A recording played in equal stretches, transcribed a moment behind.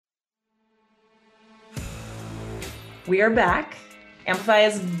We are back. Amplify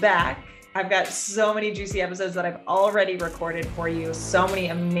is back. I've got so many juicy episodes that I've already recorded for you. So many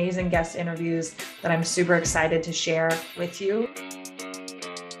amazing guest interviews that I'm super excited to share with you.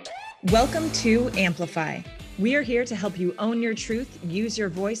 Welcome to Amplify. We are here to help you own your truth, use your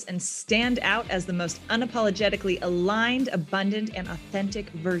voice, and stand out as the most unapologetically aligned, abundant, and authentic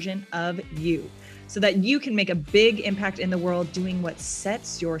version of you, so that you can make a big impact in the world doing what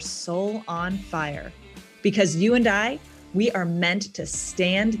sets your soul on fire. Because you and I, we are meant to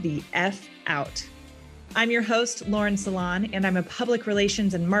stand the F out. I'm your host, Lauren Salon, and I'm a public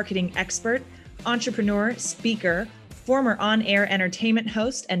relations and marketing expert, entrepreneur, speaker, former on-air entertainment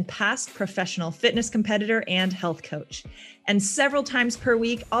host, and past professional fitness competitor and health coach. And several times per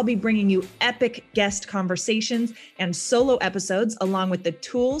week, I'll be bringing you epic guest conversations and solo episodes along with the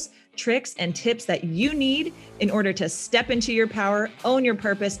tools, tricks, and tips that you need in order to step into your power, own your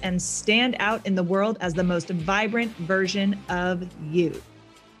purpose, and stand out in the world as the most vibrant version of you.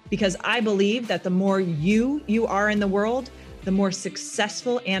 Because I believe that the more you are in the world, the more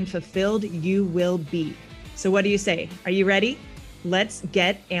successful and fulfilled you will be. So what do you say? Are you ready? Let's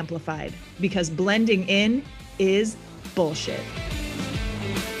get amplified, because blending in is bullshit.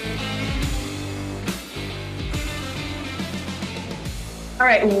 All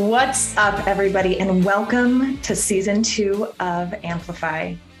right, what's up, everybody, and welcome to season 2 of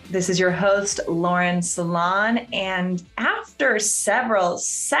Amplify. This is your host, Lauren Salon, and after several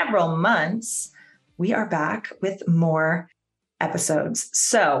months, we are back with more episodes.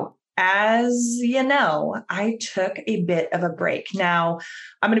 So, as you know, I took a bit of a break. Now,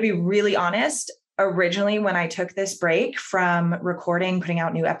 I'm going to be really honest. Originally, when I took this break from recording, putting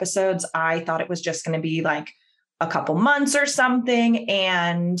out new episodes, I thought it was just going to be like a couple months or something.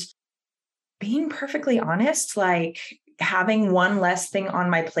 And being perfectly honest, like having one less thing on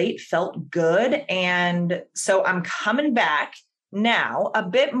my plate felt good. And so I'm coming back now, a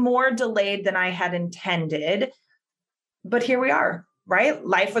bit more delayed than I had intended. But here we are. Right?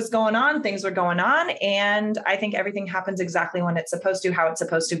 Life was going on, things were going on. And I think everything happens exactly when it's supposed to, how it's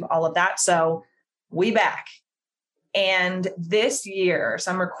supposed to, all of that. So we back. And this year,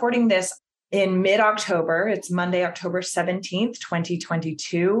 so I'm recording this in mid-October. It's Monday, October 17th,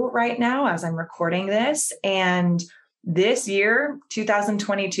 2022 right now as I'm recording this. And this year,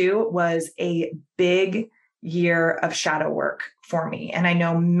 2022, was a big year of shadow work for me. And I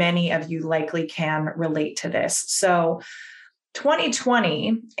know many of you likely can relate to this. So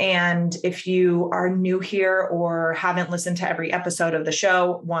 2020, and if you are new here or haven't listened to every episode of the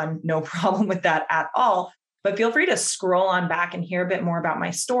show, one, no problem with that at all, but feel free to scroll on back and hear a bit more about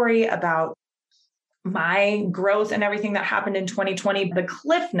my story, about my growth and everything that happened in 2020. The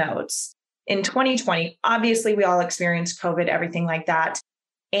cliff notes in 2020, obviously we all experienced COVID, everything like that.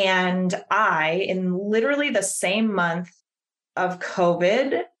 And I, in literally the same month of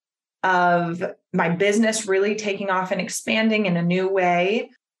COVID, of my business really taking off and expanding in a new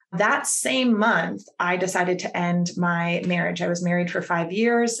way, that same month, I decided to end my marriage. I was married for 5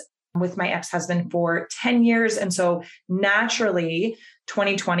 years, with my ex-husband for 10 years. And so naturally,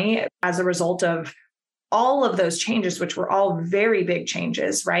 2020, as a result of all of those changes, which were all very big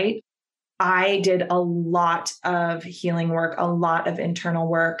changes, right? I did a lot of healing work, a lot of internal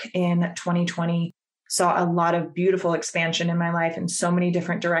work in 2020. Saw a lot of beautiful expansion in my life in so many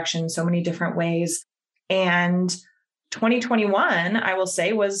different directions, so many different ways. And 2021, I will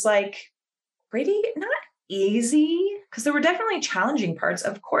say, was like pretty not easy, because there were definitely challenging parts,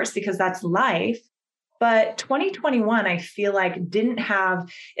 of course, because that's life. But 2021, I feel like didn't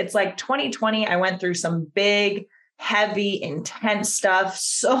have, it's like 2020, I went through some big, heavy, intense stuff,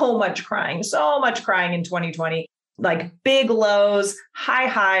 so much crying in 2020. Like big lows, high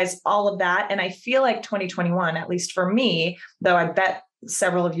highs, all of that. And I feel like 2021, at least for me, though I bet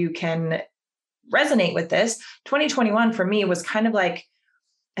several of you can resonate with this, 2021 for me was kind of like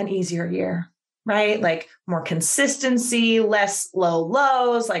an easier year, right? Like more consistency, less low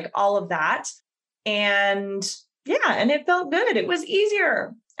lows, like all of that. And yeah, and it felt good. It was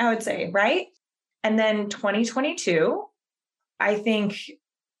easier, I would say, right? And then 2022, I think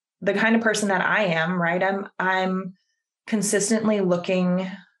the kind of person that I am, right? I'm consistently looking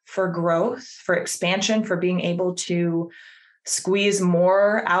for growth, for expansion, for being able to squeeze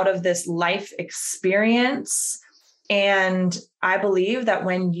more out of this life experience. And I believe that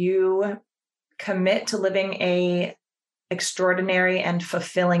when you commit to living a extraordinary and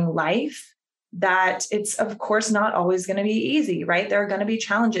fulfilling life, that it's of course not always going to be easy, right? There are going to be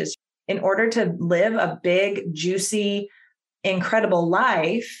challenges. In order to live a big, juicy, incredible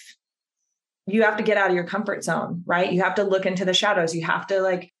life, you have to get out of your comfort zone, right? You have to look into the shadows. You have to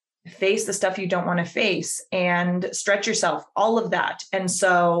face the stuff you don't want to face, and stretch yourself, all of that. And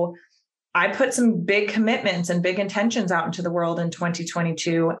so I put some big commitments and big intentions out into the world in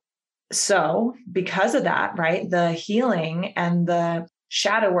 2022. So because of that, right, the healing and the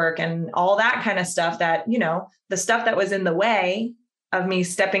shadow work and all that kind of stuff that, the stuff that was in the way of me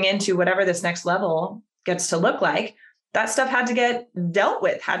stepping into whatever this next level gets to look like, that stuff had to get dealt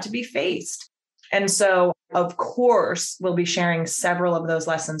with, had to be faced. And so, of course, we'll be sharing several of those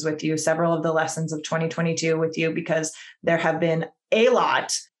lessons with you, several of the lessons of 2022 with you, because there have been a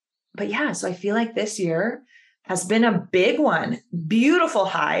lot. But yeah, so I feel like this year has been a big one. Beautiful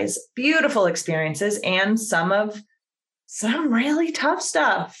highs, beautiful experiences, and some really tough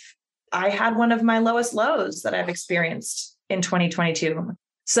stuff. I had one of my lowest lows that I've experienced in 2022.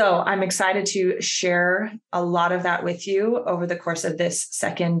 So I'm excited to share a lot of that with you over the course of this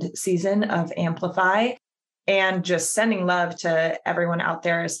second season of Amplify, and just sending love to everyone out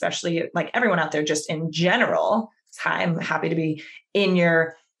there, especially like everyone out there just in general. Hi, I'm happy to be in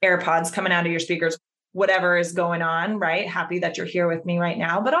your AirPods, coming out of your speakers, whatever is going on, right? Happy that you're here with me right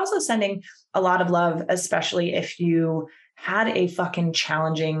now, but also sending a lot of love, especially if you had a fucking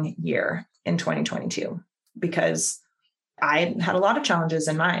challenging year in 2022, because I had a lot of challenges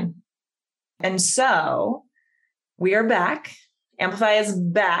in mine. And so we are back. Amplify is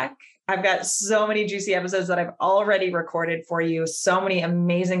back. I've got so many juicy episodes that I've already recorded for you, so many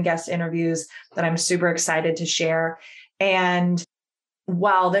amazing guest interviews that I'm super excited to share. And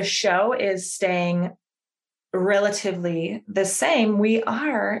while the show is staying relatively the same, we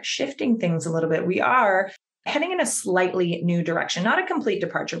are shifting things a little bit. We are heading in a slightly new direction, not a complete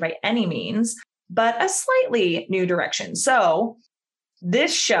departure by any means, but a slightly new direction. So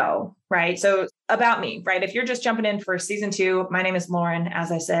this show, right? So about me, right? If you're just jumping in for season 2, my name is Lauren.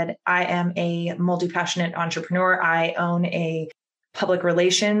 As I said, I am a multi-passionate entrepreneur. I own a public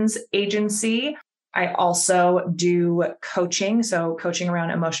relations agency. I also do coaching. So coaching around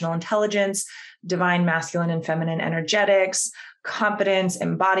emotional intelligence, divine masculine and feminine energetics, competence,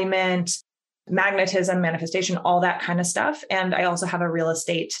 embodiment, magnetism, manifestation, all that kind of stuff. And I also have a real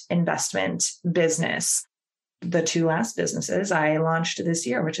estate investment business. The 2 last businesses I launched this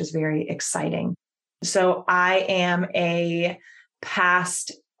year, which is very exciting. So I am a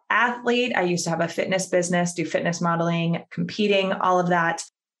past athlete. I used to have a fitness business, do fitness modeling, competing, all of that.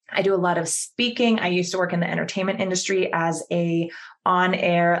 I do a lot of speaking. I used to work in the entertainment industry as a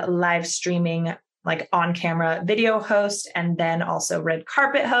on-air live streaming, like on-camera video host, and then also red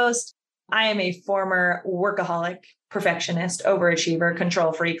carpet host. I am a former workaholic, perfectionist, overachiever,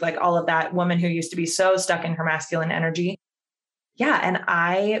 control freak, like all of that, woman who used to be so stuck in her masculine energy. Yeah. And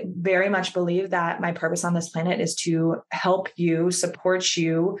I very much believe that my purpose on this planet is to help you, support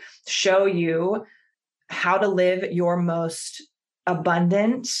you, show you how to live your most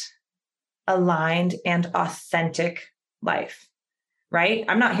abundant, aligned, and authentic life, right?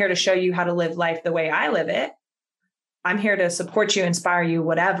 I'm not here to show you how to live life the way I live it. I'm here to support you, inspire you,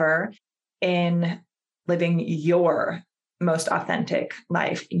 whatever, in living your most authentic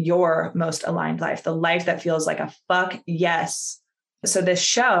life, your most aligned life, the life that feels like a fuck yes. So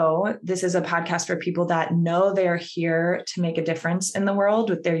this is a podcast for people that know they're here to make a difference in the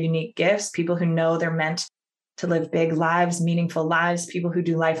world with their unique gifts, people who know they're meant to live big lives, meaningful lives, people who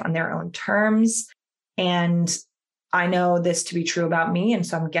do life on their own terms. And I know this to be true about me. And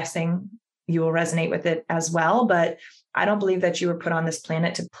so I'm guessing you will resonate with it as well. But I don't believe that you were put on this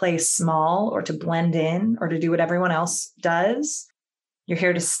planet to play small or to blend in or to do what everyone else does. You're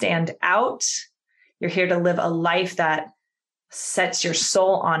here to stand out. You're here to live a life that sets your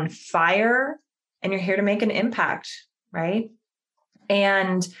soul on fire, and you're here to make an impact, right?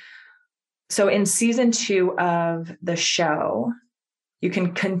 And so in season 2 of the show, you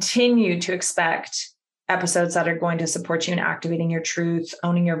can continue to expect episodes that are going to support you in activating your truth,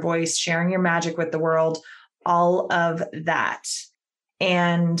 owning your voice, sharing your magic with the world, all of that.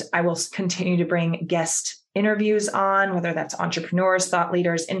 And I will continue to bring guest interviews on, whether that's entrepreneurs, thought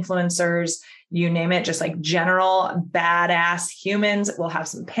leaders, influencers, you name it, just like general badass humans. We'll have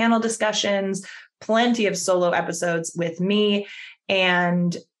some panel discussions, plenty of solo episodes with me.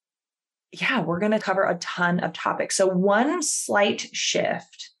 And yeah, we're going to cover a ton of topics. So one slight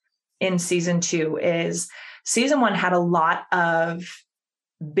shift in season 2 is season 1 had a lot of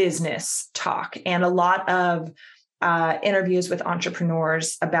business talk and a lot of interviews with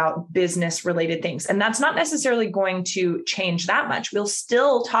entrepreneurs about business related things. And that's not necessarily going to change that much. We'll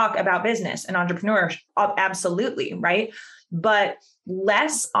still talk about business and entrepreneurs, absolutely, right? But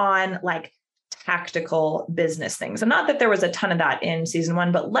less on like tactical business things. And not that there was a ton of that in season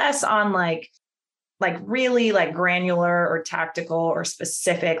 1, but less on like like really like granular or tactical or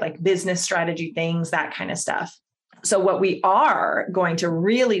specific, like business strategy things, that kind of stuff. So what we are going to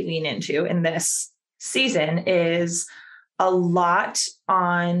really lean into in this season is a lot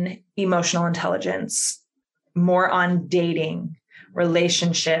on emotional intelligence, more on dating,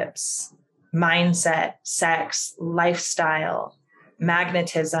 relationships, mindset, sex, lifestyle,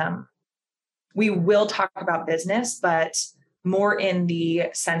 magnetism. We will talk about business, but more in the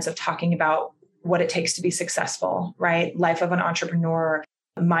sense of talking about what it takes to be successful, right? Life of an entrepreneur,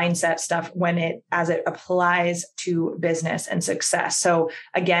 mindset stuff as it applies to business and success. So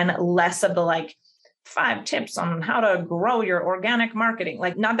again, less of the like 5 tips on how to grow your organic marketing.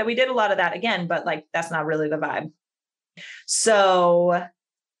 Like, not that we did a lot of that again, but like, that's not really the vibe. So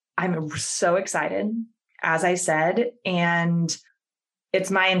I'm so excited, as I said, and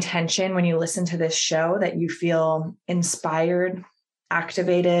it's my intention when you listen to this show that you feel inspired,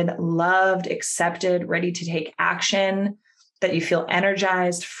 activated, loved, accepted, ready to take action, that you feel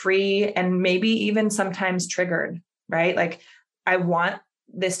energized, free, and maybe even sometimes triggered, right? Like, I want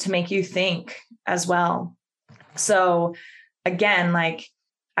this to make you think as well. So again, like,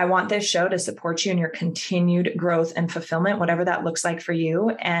 I want this show to support you in your continued growth and fulfillment, whatever that looks like for you.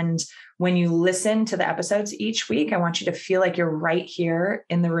 And when you listen to the episodes each week, I want you to feel like you're right here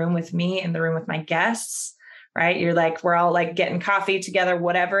in the room with me, in the room with my guests, right? You're like, we're all like getting coffee together,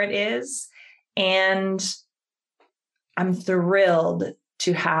 whatever it is. And I'm thrilled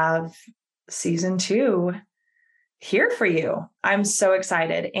to have season 2 here for you. I'm so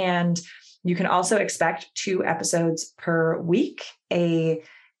excited. And you can also expect 2 episodes per week, a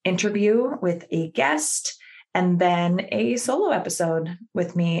interview with a guest, and then a solo episode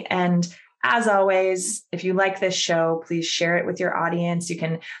with me. And as always, if you like this show, please share it with your audience. You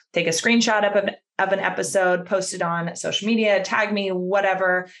can take a screenshot of an episode, post it on social media, tag me,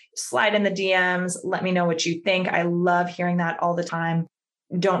 whatever, slide in the DMs, let me know what you think. I love hearing that all the time.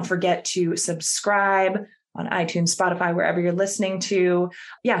 Don't forget to subscribe on iTunes, Spotify, wherever you're listening to.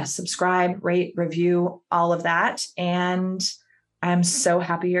 Yeah, subscribe, rate, review, all of that. And I'm so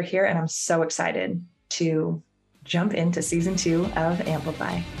happy you're here, and I'm so excited to jump into season 2 of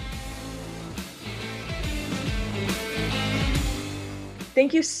Amplify.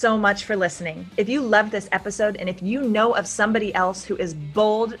 Thank you so much for listening. If you loved this episode, and if you know of somebody else who is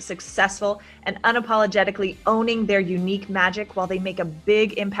bold, successful, and unapologetically owning their unique magic while they make a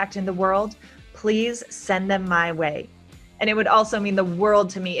big impact in the world, please send them my way. And it would also mean the world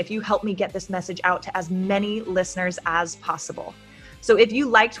to me if you help me get this message out to as many listeners as possible. So if you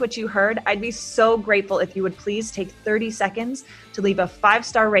liked what you heard, I'd be so grateful if you would please take 30 seconds to leave a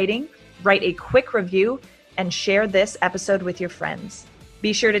 5-star rating, write a quick review, and share this episode with your friends.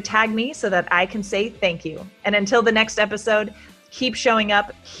 Be sure to tag me so that I can say thank you. And until the next episode, keep showing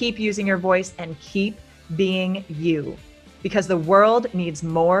up, keep using your voice, and keep being you, because the world needs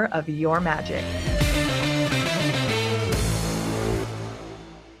more of your magic.